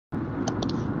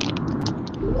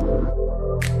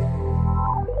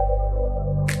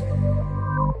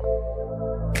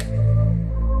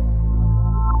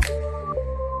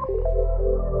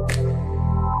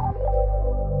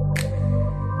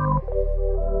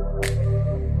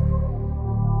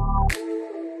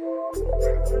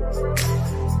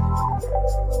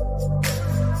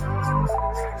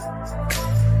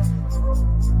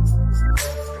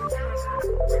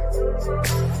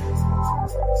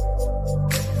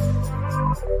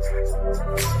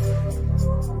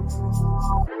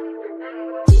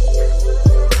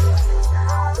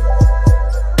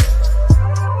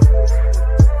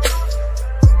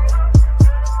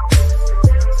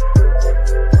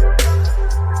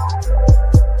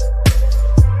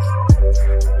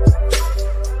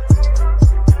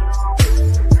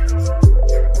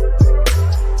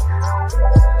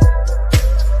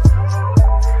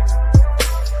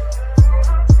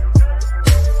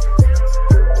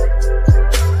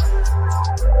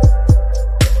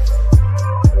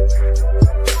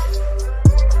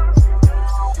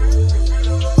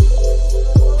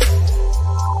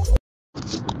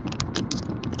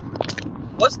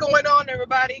What's going on,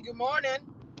 everybody? Good morning.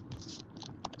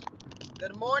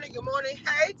 Good morning. Good morning.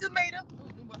 Hey, Tomato.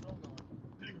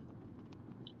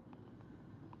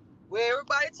 Well,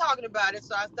 everybody talking about it,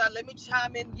 so I thought let me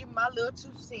chime in and give my little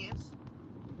 2 cents.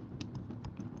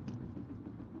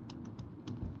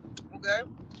 Okay.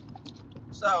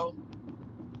 So,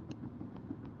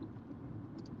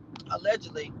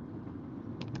 allegedly,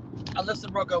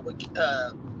 Alyssa broke up with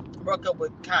Kyle.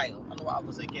 I don't know why I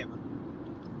was saying Kevin.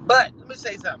 But let me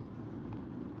say something.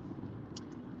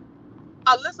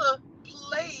 Alyssa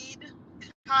played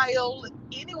Kyle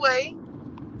anyway.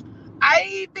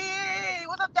 Ivy,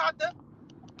 what's up, doctor?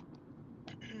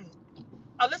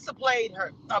 Alyssa played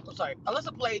her. I'm sorry.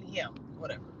 Alyssa played him.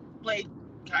 Whatever. Played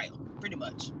Kyle, pretty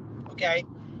much. Okay.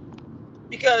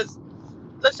 Because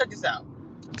let's check this out.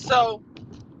 So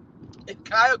if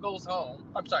Kyle goes home,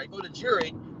 go to jury,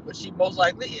 which she most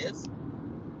likely is.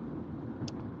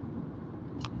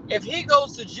 If he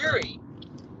goes to jury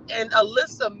and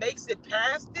Alyssa makes it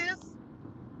past this,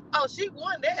 oh, she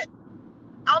won that.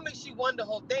 I don't mean she won the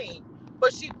whole thing,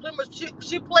 but she pretty much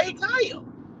she played Kyle.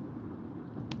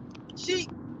 She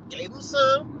gave him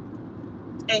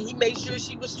some, and he made sure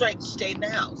she was straight and stayed in the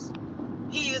house.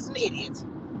 He is an idiot.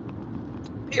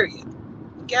 Period.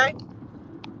 Okay.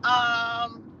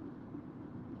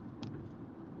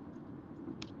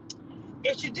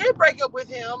 If she did break up with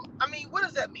him, I mean, what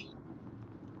does that mean?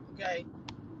 Okay.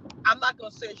 I'm not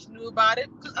gonna say she knew about it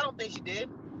because I don't think she did.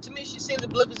 To me, she seems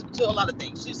oblivious to a lot of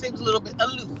things. She seems a little bit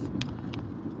aloof.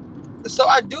 So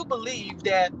I do believe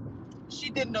that she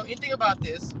didn't know anything about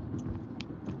this,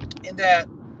 and that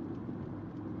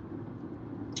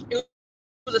it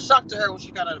was a shock to her when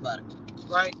she found out about it,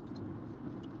 right?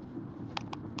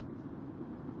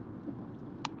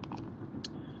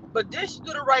 But did she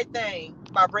do the right thing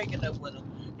by breaking up with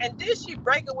him? And did she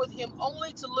break up with him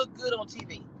only to look good on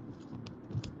TV?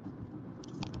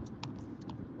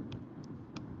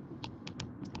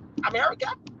 America.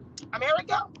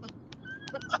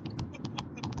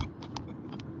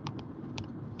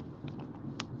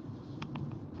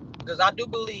 Because I do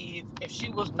believe if she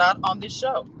was not on this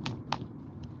show,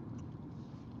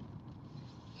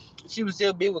 she would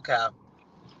still be with Kyle.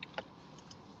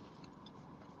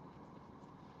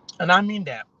 And I mean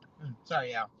that.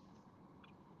 Sorry, y'all.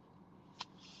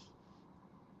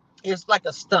 It's like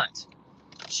a stunt.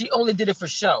 She only did it for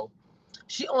show.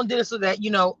 She only did it so that,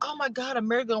 oh my God,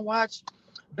 America gonna watch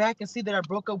back and see that I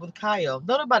broke up with Kyle.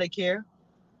 Nobody care.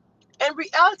 In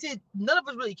reality, none of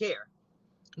us really care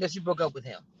that she broke up with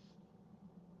him.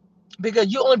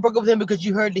 Because you only broke up with him because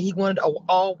you heard that he wanted an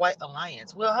all-white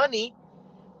alliance. Well, honey,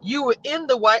 you were in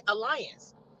the white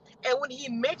alliance. And when he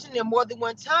mentioned it more than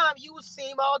one time, you would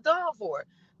seem all down for it.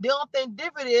 The only thing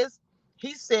different is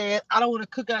he said, I don't want to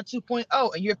cook out 2.0,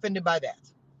 and you're offended by that.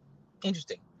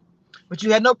 Interesting. But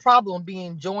you had no problem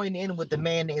being joined in with the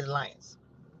man in his alliance.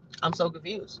 I'm so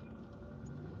confused.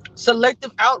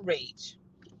 Selective outrage.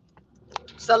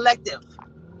 Selective.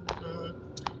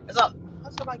 That's all.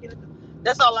 How's somebody get it?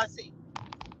 That's all I see.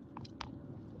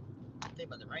 It's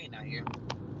about to rain out here.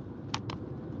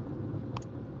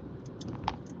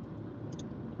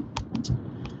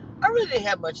 I really didn't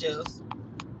have much else.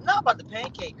 Not about the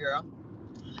pancake girl.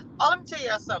 Oh, let me tell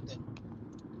y'all something.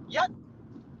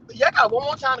 Y'all got one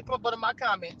more time to come up under my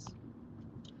comments.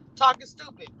 Talking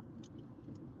stupid.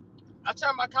 I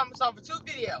turned my comments on for 2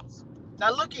 videos.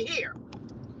 Now look at here.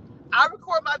 I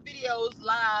record my videos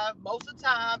live most of the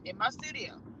time in my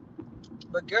studio.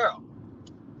 But girl,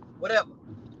 whatever.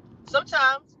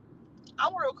 Sometimes I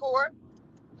want to record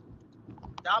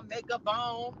got makeup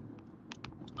on,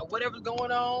 or whatever's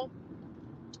going on,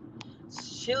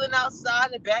 chilling outside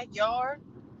in the backyard.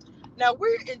 Now,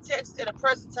 we're in Texas at a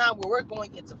present time where we're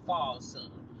going into fall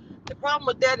soon. The problem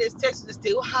with that is Texas is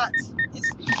still hot.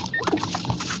 It's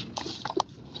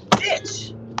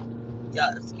bitch.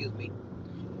 Y'all, excuse me.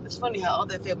 It's funny how all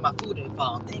that fed my food didn't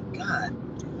fall. Thank God.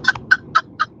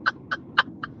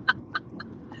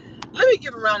 Let me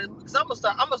give around it because I'm gonna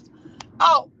start.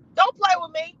 Oh, don't play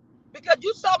with me because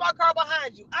you saw my car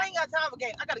behind you. I ain't got time for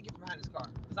games. I gotta get behind this car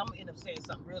because I'm gonna end up saying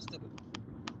something real stupid.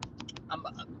 I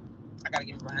gotta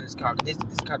get behind this car because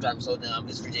this car driving so dumb.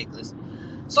 It's ridiculous.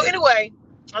 So anyway,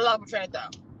 I lost my train of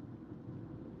thought.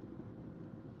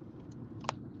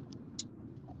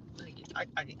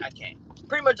 I can't.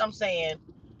 Pretty much, I'm saying,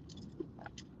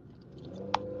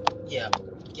 yeah.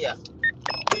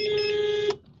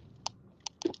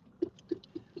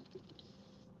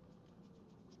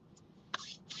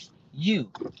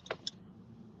 You.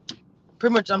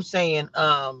 Pretty much, I'm saying,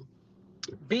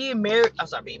 being married. I'm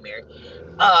sorry, being married.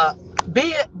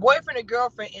 Being boyfriend and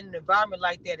girlfriend in an environment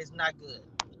like that is not good,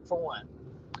 for one.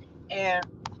 And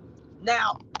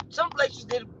now, some places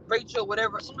did Rachel,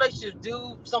 whatever. Some places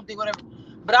do something, whatever.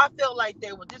 But I felt like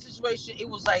that with this situation, it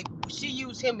was like she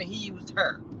used him and he used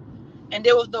her. And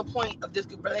there was no point of this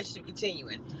relationship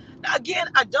continuing. Now, again,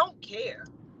 I don't care.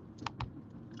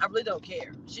 I really don't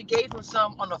care. She gave him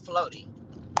some on a floaty.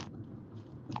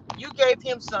 You gave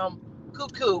him some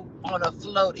cuckoo on a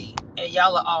floaty. And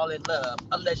y'all are all in love,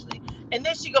 allegedly. And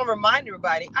then she gonna remind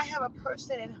everybody, I have a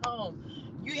person at home.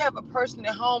 You have a person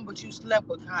at home, but you slept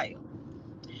with Kyle.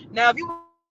 Now, if you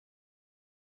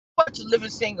watch Living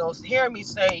Singles, hearing me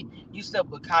say you slept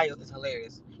with Kyle is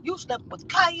hilarious. You slept with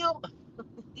Kyle.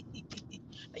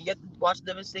 And you have to watch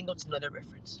Living Single to know that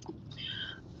reference.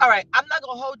 All right, I'm not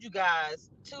gonna hold you guys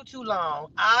too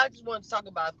long. I just wanted to talk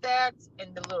about that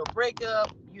and the little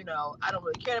breakup. You know, I don't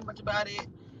really care that much about it,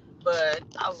 but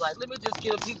I was like, let me just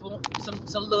give people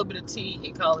some little bit of tea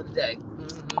and call it a day.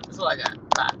 That's all I got.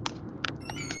 Bye.